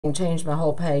changed my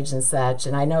whole page and such,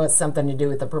 and I know it's something to do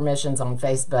with the permissions on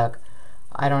Facebook.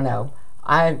 I don't know.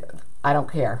 I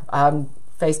don't care.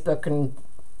 Facebook can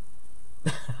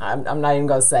I'm not even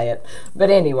going to say it. But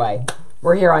anyway,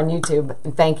 we're here on YouTube,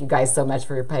 and thank you guys so much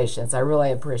for your patience. I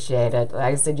really appreciate it.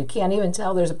 Like I said, you can't even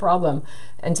tell there's a problem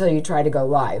until you try to go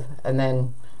live, and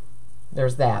then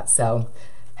there's that. So,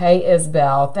 hey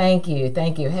Isabel, thank you.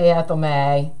 Thank you. Hey Ethel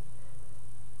May.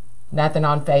 Nothing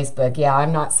on Facebook. Yeah,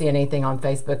 I'm not seeing anything on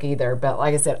Facebook either. But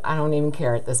like I said, I don't even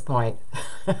care at this point.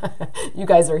 You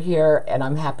guys are here, and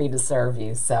I'm happy to serve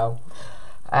you. So,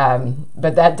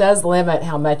 but that does limit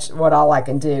what all I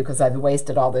can do, because I've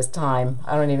wasted all this time.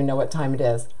 I don't even know what time it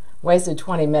is. Wasted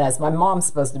 20 minutes. My mom's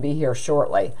supposed to be here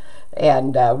shortly,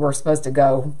 and we're supposed to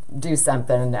go do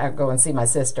something and go and see my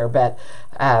sister. But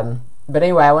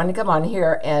anyway, I wanted to come on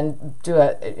here and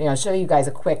do show you guys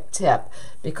a quick tip,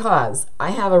 because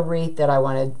I have a wreath that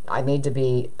I need to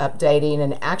be updating,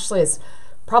 and actually it's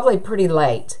probably pretty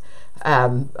late.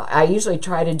 I usually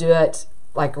try to do it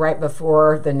like right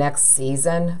before the next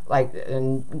season, like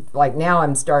now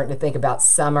I'm starting to think about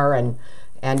summer,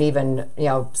 and even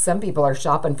some people are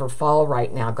shopping for fall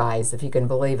right now, guys, if you can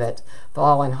believe it,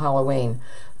 fall and Halloween.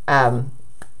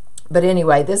 But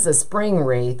anyway, this is a spring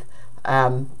wreath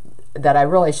that I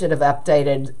really should have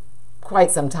updated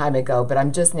quite some time ago, but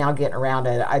I'm just now getting around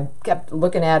it. I kept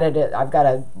looking at it. I've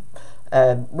got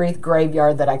a wreath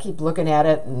graveyard that I keep looking at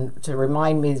it and to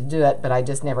remind me to do it, but I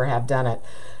just never have done it.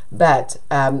 But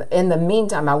in the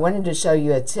meantime, I wanted to show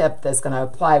you a tip that's going to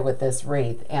apply with this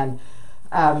wreath. And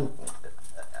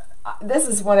this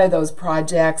is one of those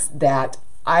projects that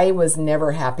I was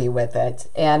never happy with it.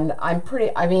 And I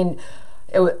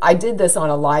did this on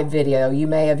a live video. You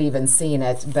may have even seen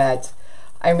it. But,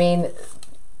 I mean,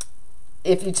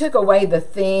 if you took away the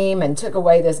theme and took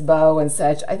away this bow and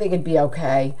such, I think it'd be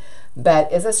okay. But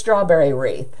it's a strawberry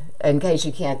wreath. In case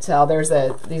you can't tell, there's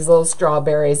these little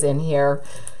strawberries in here.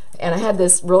 And I had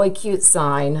this really cute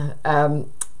sign.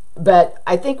 But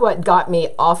I think what got me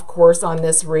off course on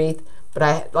this wreath,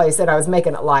 but like I said, I was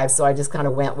making it live, so I just kind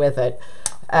of went with it.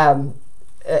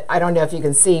 I don't know if you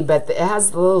can see, but it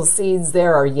has the little seeds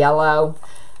there are yellow.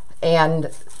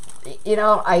 And,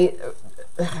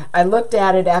 I looked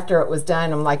at it after it was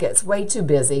done. I'm like, it's way too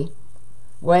busy.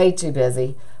 Way too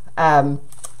busy. And,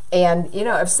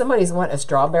 if somebody's wanting a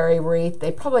strawberry wreath,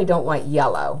 they probably don't want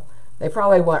yellow. They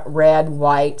probably want red,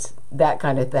 white, that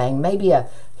kind of thing. Maybe a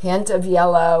hint of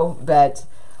yellow, but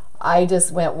I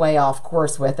just went way off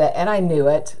course with it, and I knew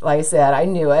it. Like I said, I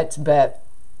knew it, but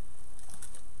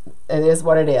it is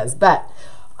what it is. But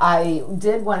I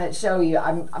did want to show you,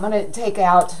 I'm going to take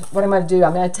out, what I'm going to do,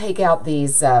 I'm going to take out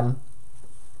these, I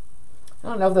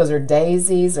don't know if those are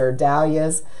daisies or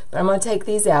dahlias, but I'm going to take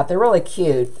these out. They're really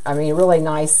cute. I mean, really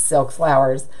nice silk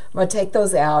flowers. I'm going to take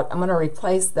those out. I'm going to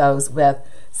replace those with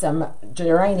some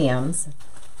geraniums.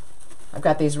 I've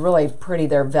got these really pretty,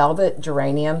 they're velvet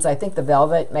geraniums. I think the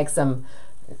velvet makes them,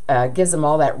 gives them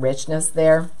all that richness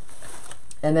there.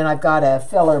 And then I've got a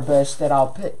filler bush that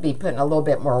I'll be putting a little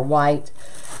bit more white.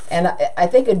 And I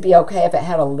think it'd be okay if it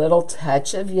had a little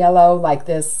touch of yellow, like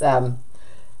this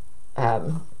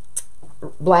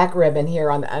black ribbon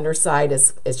here on the underside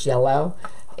is yellow.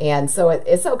 And so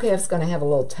it's okay if it's going to have a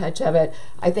little touch of it.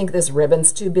 I think this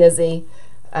ribbon's too busy.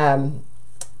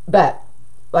 But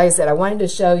like I said, I wanted to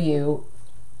show you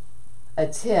a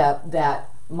tip that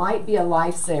might be a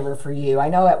lifesaver for you. I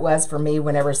know it was for me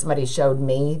whenever somebody showed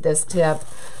me this tip,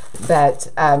 but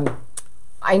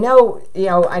I know,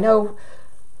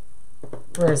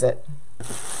 where is it?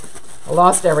 I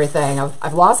lost everything.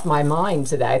 I've lost my mind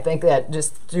today. I think that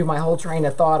just threw my whole train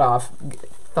of thought off,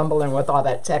 fumbling with all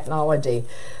that technology.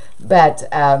 But,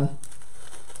 oh,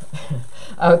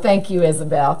 thank you,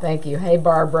 Isabel. Thank you. Hey,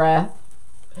 Barbara.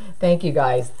 Thank you,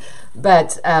 guys.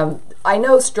 But I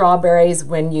know strawberries,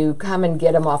 when you come and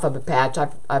get them off of a patch,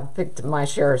 I've picked my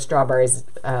share of strawberries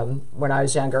when I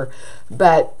was younger,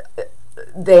 but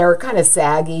they're kind of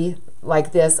saggy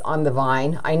like this on the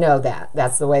vine. I know that.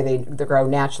 That's the way they grow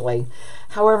naturally.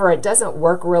 However, it doesn't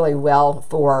work really well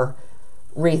for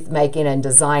wreath making and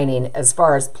designing as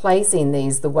far as placing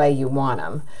these the way you want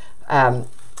them.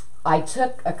 I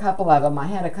took a couple of them. I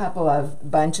had a couple of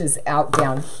bunches out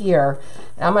down here.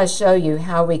 And I'm going to show you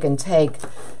how we can take,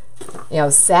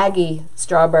 saggy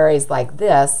strawberries like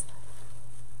this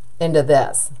into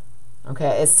this.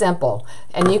 Okay, it's simple.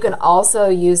 And you can also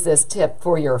use this tip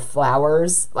for your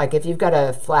flowers. Like if you've got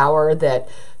a flower that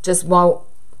just won't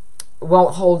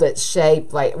hold its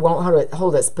shape, like won't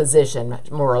hold its position,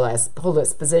 more or less, hold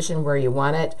its position where you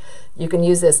want it, you can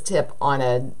use this tip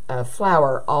on a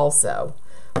flower also,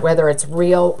 whether it's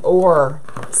real or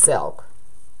silk.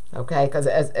 okay, because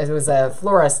it was a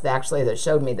florist actually that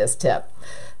showed me this tip.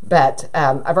 But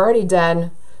I've already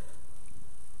done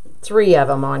 3 of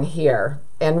them on here.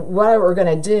 And what we're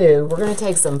going to do, we're going to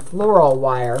take some floral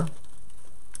wire,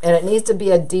 and it needs to be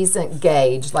a decent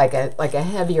gauge, like a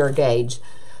heavier gauge.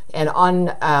 And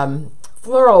on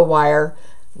floral wire,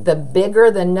 the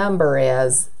bigger the number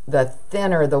is, the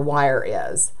thinner the wire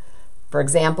is. For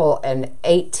example, an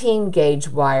 18 gauge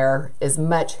wire is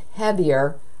much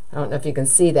heavier. I don't know if you can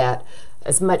see that.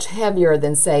 It's much heavier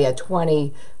than, say, a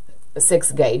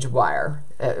 26 gauge wire.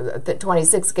 The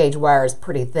 26 gauge wire is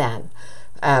pretty thin,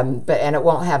 and it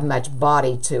won't have much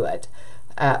body to it.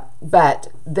 But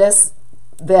this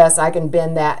I can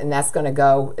bend that, and that's going to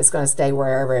go. It's going to stay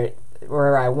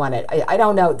wherever I want it. I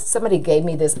don't know. Somebody gave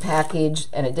me this package,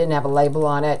 and it didn't have a label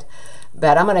on it.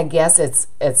 But I'm going to guess it's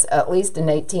at least an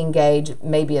 18 gauge,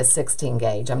 maybe a 16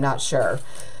 gauge. I'm not sure.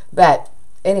 But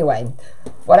anyway,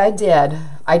 what I did,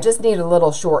 I just need a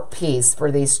little short piece for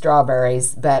these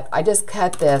strawberries, but I just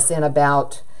cut this in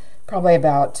probably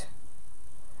about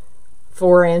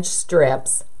 4-inch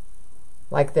strips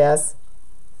like this.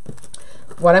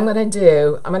 What I'm going to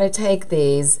do, I'm going to take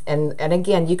these, and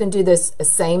again, you can do this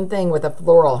same thing with a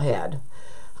floral head.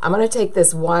 I'm going to take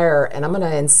this wire and I'm going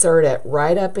to insert it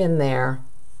right up in there,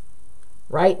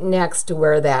 right next to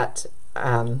where that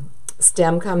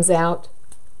stem comes out.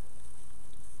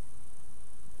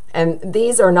 And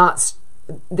these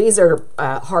are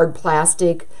hard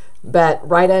plastic, but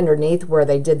right underneath where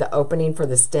they did the opening for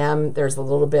the stem, there's a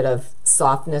little bit of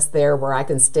softness there where I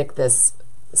can stick this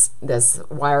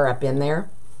wire up in there.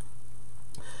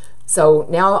 So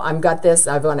now I've got this,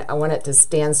 I want it to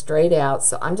stand straight out,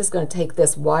 so I'm just going to take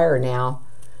this wire now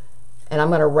and I'm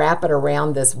going to wrap it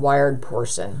around this wired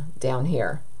portion down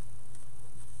here.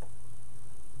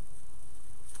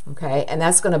 Okay, and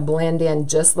that's going to blend in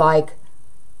just like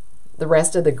the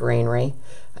rest of the greenery.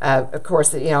 Of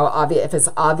course, you know, if it's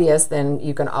obvious, then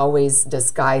you can always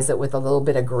disguise it with a little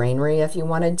bit of greenery if you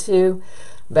wanted to.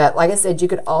 But like I said, you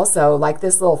could also, like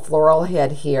this little floral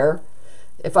head here,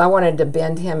 if I wanted to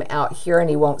bend him out here and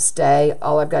he won't stay,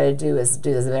 all I've got to do is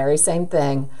do the very same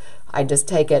thing. I just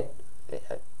take it,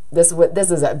 this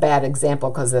is a bad example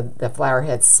because the flower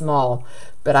head's small,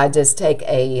 but I just take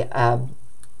a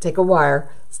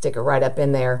wire, stick it right up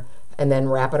in there, and then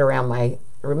wrap it around my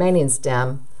remaining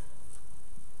stem,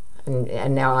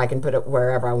 and now I can put it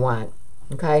wherever I want.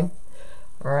 Okay?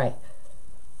 All right.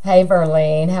 Hey,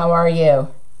 Verlene, how are you?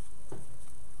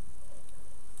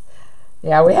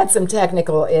 Yeah, we had some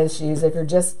technical issues. If you're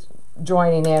just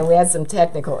joining in, we had some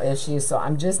technical issues, so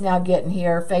I'm just now getting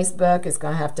here. Facebook is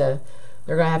going to have to,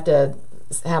 they're going to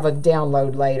have a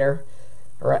download later,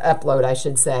 or an upload, I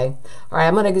should say. All right,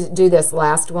 I'm going to do this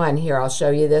last one here. I'll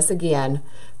show you this again,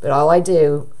 but all I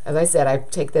do, as I said, I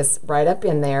take this right up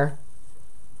in there.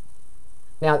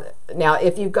 Now,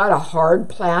 if you've got a hard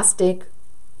plastic,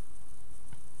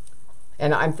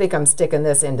 and I think I'm sticking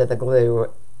this into the glue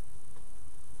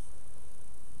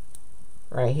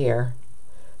right here.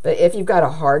 But if you've got a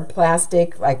hard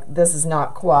plastic, like this is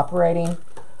not cooperating,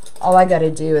 all I got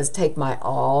to do is take my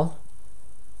awl,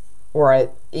 or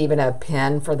even a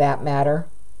pen for that matter.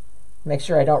 Make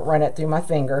sure I don't run it through my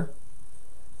finger.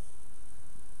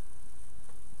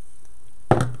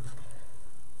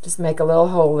 Just make a little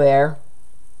hole there.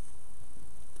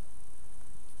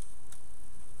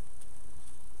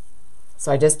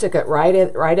 So I just took it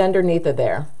right underneath of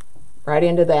there, right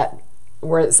into that,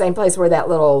 same place where that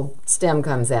little stem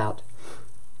comes out.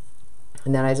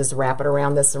 And then I just wrap it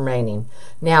around this remaining.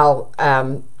 Now,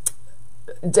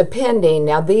 depending,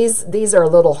 now these are a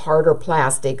little harder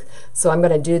plastic, so I'm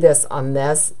going to do this on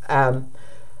this.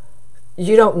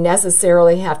 You don't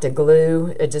necessarily have to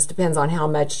glue. It just depends on how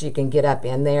much you can get up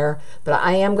in there. But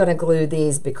I am going to glue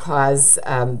these because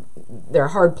they're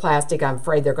hard plastic. I'm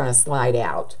afraid they're going to slide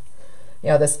out. You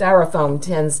know, the styrofoam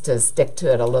tends to stick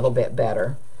to it a little bit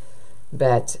better.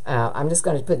 But I'm just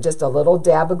going to put just a little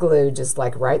dab of glue, just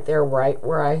like right there, right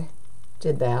where I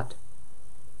did that.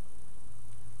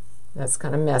 That's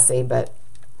kind of messy, but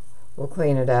we'll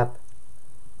clean it up.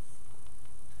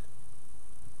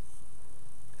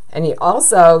 And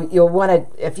you'll want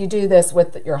to, if you do this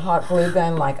with your hot glue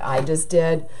gun like I just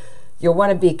did, you'll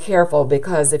want to be careful,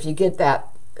 because if you get that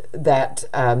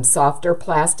softer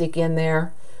plastic in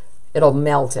there, it'll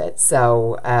melt it.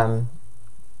 So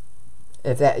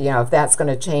if that's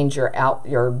going to change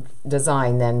your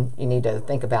design, then you need to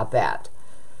think about that.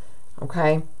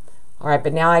 Okay? All right,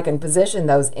 but now I can position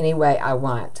those any way I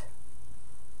want.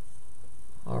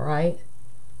 All right?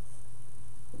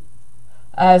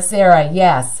 Sarah,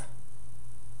 yes.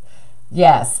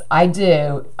 Yes, I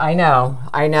do. I know,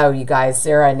 you guys,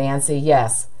 Sarah and Nancy.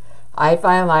 Yes, I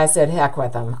finally said heck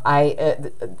with them.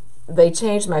 They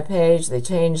changed my page. They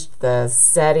changed the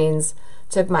settings,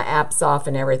 took my apps off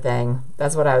and everything.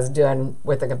 That's what I was doing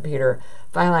with the computer.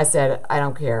 Finally, I said I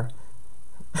don't care.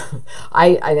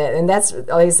 And that's,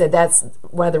 like I said, that's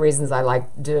one of the reasons I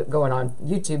like going on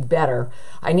YouTube better.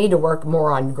 I need to work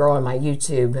more on growing my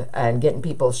YouTube and getting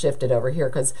people shifted over here,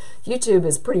 because YouTube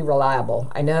is pretty reliable.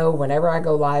 I know whenever I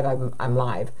go live, I'm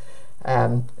live.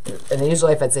 And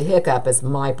usually if it's a hiccup, it's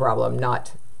my problem,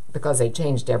 not because they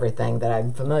changed everything that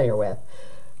I'm familiar with.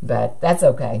 But that's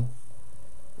okay.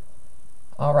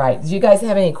 All right, do you guys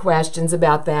have any questions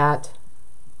about that?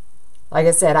 Like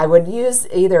I said, I would use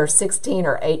either 16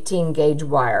 or 18 gauge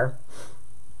wire.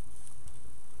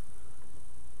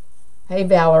 Hey,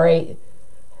 Valerie.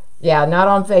 Yeah, not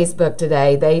on Facebook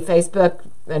today. Facebook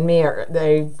and me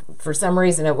for some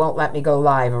reason it won't let me go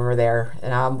live over there,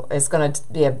 and it's going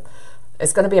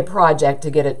to be a project to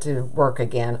get it to work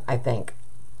again, I think,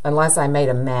 unless I made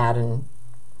them mad, and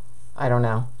I don't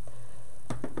know.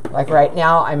 Like right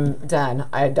now, I'm done.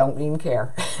 I don't even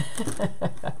care.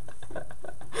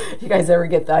 You guys ever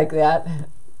get like that?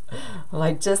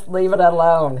 Like, just leave it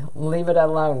alone. Leave it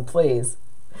alone, please.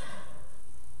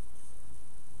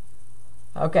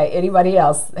 Okay, anybody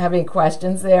else have any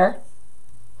questions there?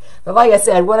 But like I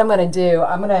said, what I'm going to do,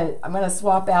 I'm going to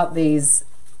swap out these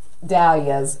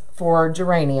dahlias for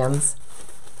geraniums.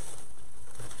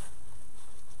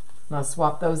 I'm going to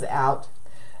swap those out.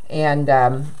 And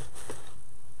the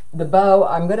bow,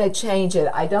 I'm going to change it.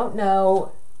 I don't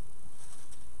know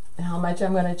how much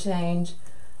I'm going to change.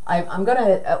 I'm going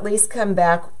to at least come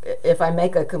back, if I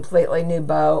make a completely new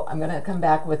bow, I'm going to come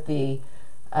back with the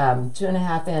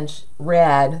 2.5 inch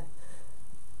red,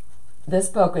 this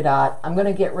polka dot. I'm going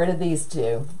to get rid of these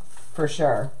two for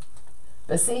sure.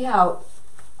 But see how,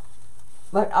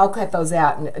 look, I'll cut those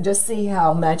out and just see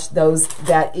how much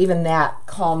even that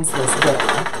calms this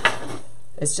down.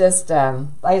 It's just, like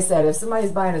I said, if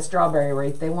somebody's buying a strawberry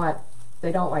wreath, they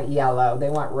don't want yellow, they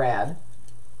want red.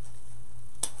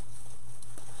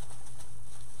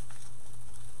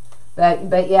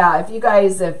 But yeah,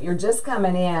 if you're just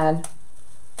coming in,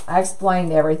 I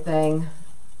explained everything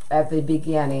at the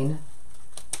beginning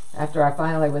after I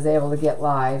finally was able to get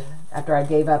live, after I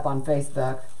gave up on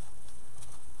Facebook.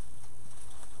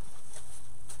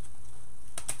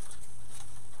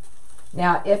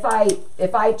 Now, if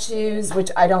I choose, which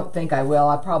I don't think I will,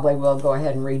 I probably will go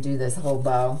ahead and redo this whole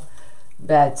bow.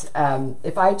 But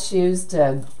if I choose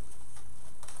to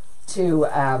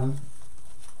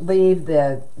leave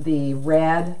the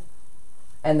red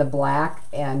and the black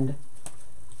and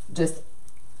just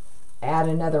add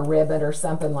another ribbon or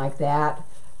something like that,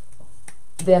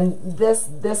 then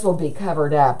this will be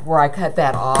covered up where I cut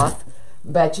that off.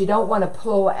 But you don't want to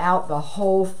pull out the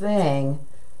whole thing,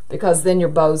 because then your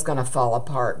bow's going to fall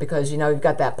apart, because you've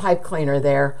got that pipe cleaner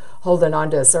there holding on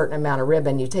to a certain amount of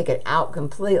ribbon. You take it out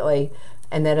completely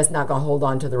and then it's not going to hold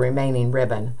on to the remaining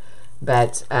ribbon.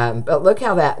 But look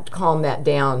how that calmed that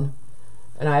down,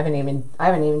 and I haven't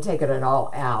even taken it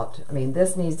all out. I mean,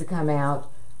 this needs to come out,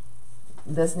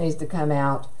 this needs to come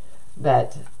out,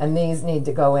 and these need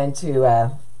to go into.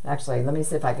 Actually, let me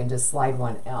see if I can just slide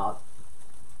one out.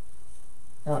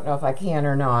 I don't know if I can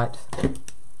or not.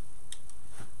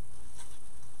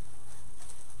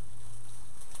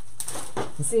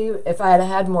 See, if I had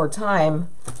had more time,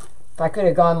 if I could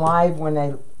have gone live when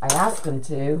I asked them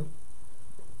to,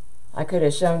 I could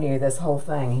have shown you this whole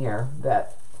thing here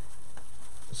that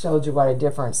showed you what a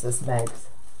difference this makes.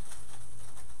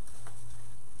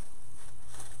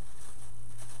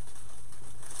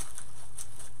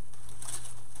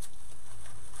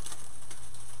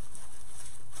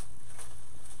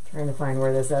 Trying to find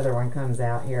where this other one comes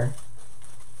out here.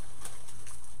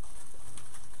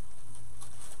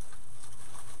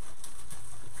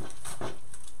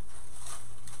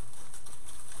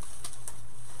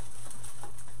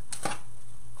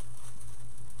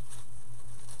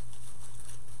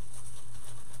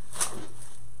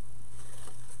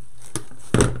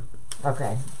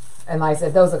 Okay, and like I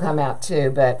said, those will come out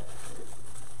too, but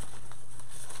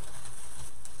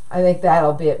I think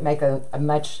that'll make a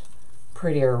much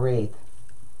prettier wreath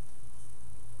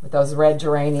with those red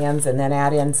geraniums, and then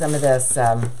add in some of this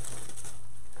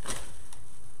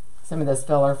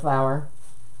filler flower.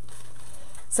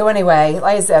 So anyway,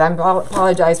 like I said, I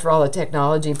apologize for all the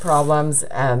technology problems.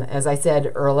 As I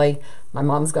said early, my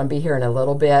mom's going to be here in a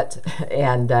little bit,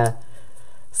 and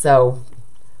so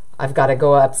I've got to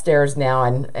go upstairs now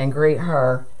and greet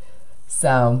her.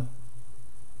 So,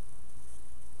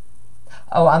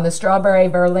 Oh, on the strawberry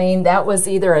Verline, that was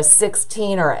either a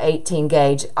 16 or 18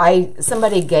 gauge.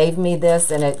 Somebody gave me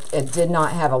this and it did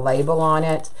not have a label on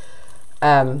it,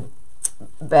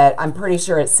 but I'm pretty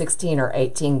sure it's 16 or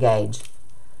 18 gauge.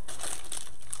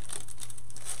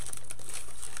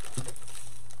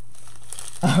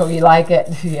 Oh, you like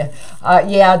it? Yeah,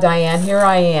 yeah, Diane, here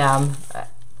I am.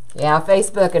 Yeah,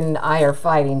 Facebook and I are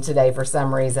fighting today for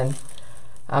some reason.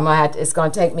 It's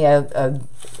going to take me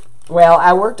well,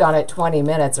 I worked on it 20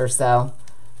 minutes or so.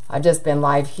 I've just been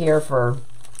live here for,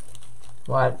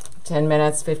 what, 10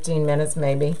 minutes, 15 minutes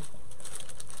maybe.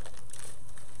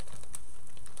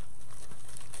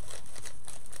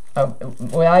 Oh,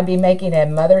 will I be making a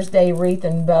Mother's Day wreath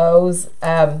and bows?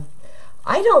 I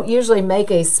don't usually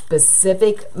make a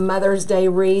specific Mother's Day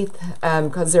wreath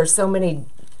because there's so many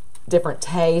different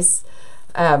tastes.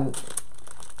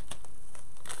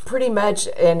 Pretty much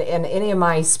in any of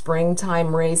my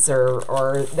springtime wreaths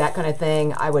or that kind of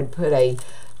thing, I would put a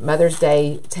Mother's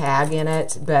Day tag in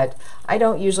it, but I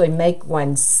don't usually make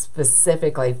one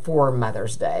specifically for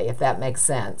Mother's Day, if that makes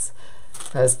sense.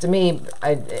 Because to me,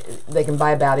 they can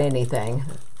buy about anything.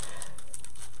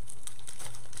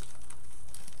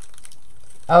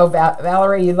 Oh,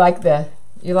 Valerie, you like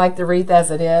the wreath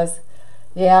as it is?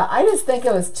 Yeah, I just think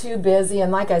it was too busy, and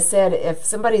like I said, if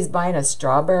somebody's buying a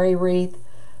strawberry wreath,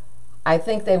 I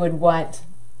think they would want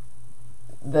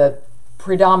the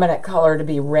predominant color to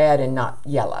be red and not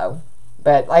yellow.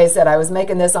 But like I said, I was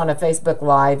making this on a Facebook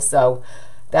Live, so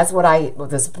that's what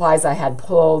the supplies I had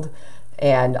pulled,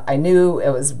 and I knew it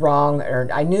was wrong, or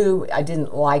I knew I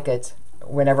didn't like it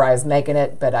whenever I was making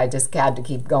it, but I just had to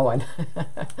keep going.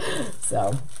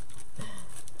 So,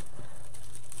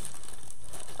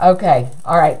 okay,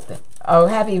 all right. Oh,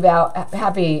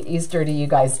 happy Easter to you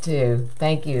guys too.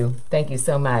 Thank you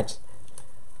so much.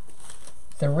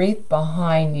 The wreath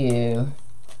behind you.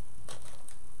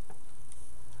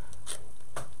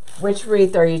 Which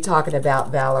wreath are you talking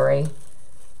about, Valerie?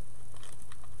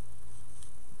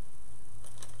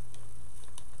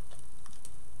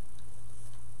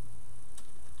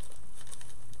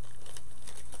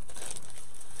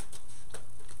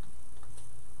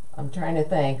 I'm trying to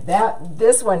think.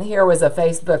 This one here was a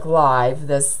Facebook Live.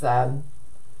 This,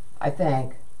 I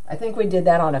think we did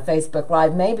that on a Facebook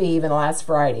Live, maybe even last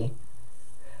Friday.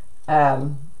 That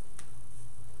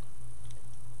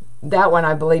one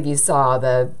I believe you saw,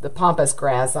 the pampas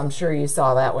grass. I'm sure you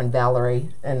saw that one, Valerie,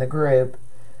 in the group.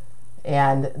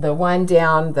 And the one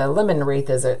down, the lemon wreath,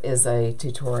 is a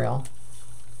tutorial.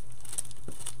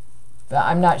 But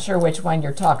I'm not sure which one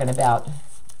you're talking about,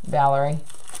 Valerie.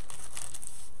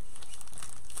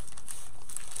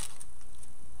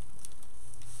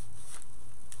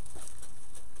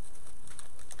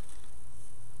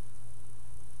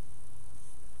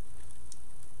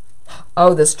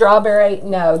 Oh, the strawberry?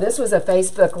 No, this was a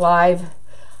Facebook Live.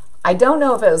 I don't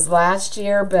know if it was last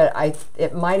year, but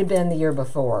it might have been the year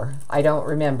before. I don't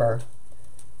remember.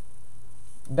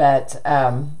 But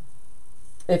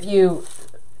if you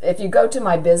go to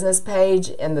my business page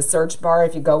in the search bar,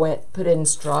 if you put in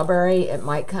strawberry, it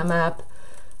might come up.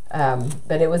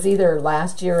 But it was either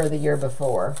last year or the year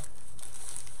before.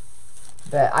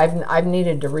 But I've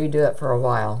needed to redo it for a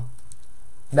while.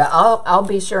 But I'll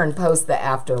be sure and post the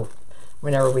after.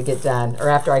 Whenever we get done, or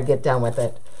after I get done with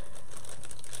it.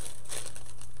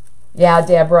 Yeah,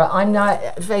 Deborah,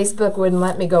 Facebook wouldn't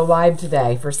let me go live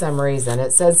today for some reason.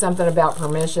 It says something about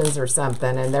permissions or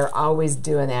something, and they're always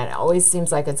doing that. It always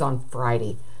seems like it's on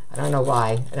Friday. I don't know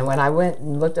why. And when I went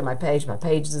and looked at my page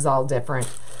is all different.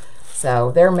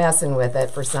 So they're messing with it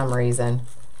for some reason.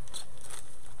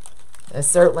 It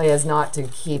certainly is not to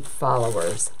keep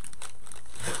followers.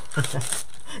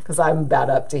 Because I'm about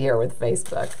up to here with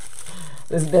Facebook.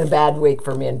 This has been a bad week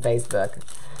for me in Facebook.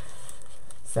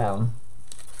 So,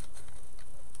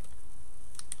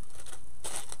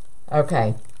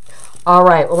 okay. All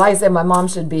right. Well, like I said, my mom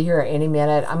should be here any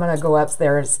minute. I'm going to go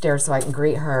upstairs so I can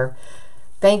greet her.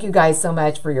 Thank you guys so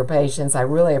much for your patience. I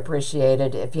really appreciate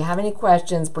it. If you have any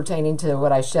questions pertaining to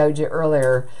what I showed you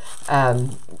earlier,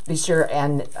 be sure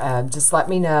and just let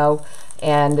me know.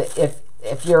 And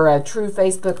if you're a true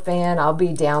Facebook fan, I'll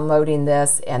be downloading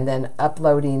this and then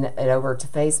uploading it over to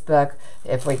Facebook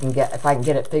if I can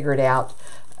get it figured out.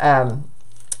 Have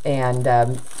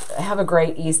a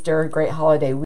great Easter, great holiday week.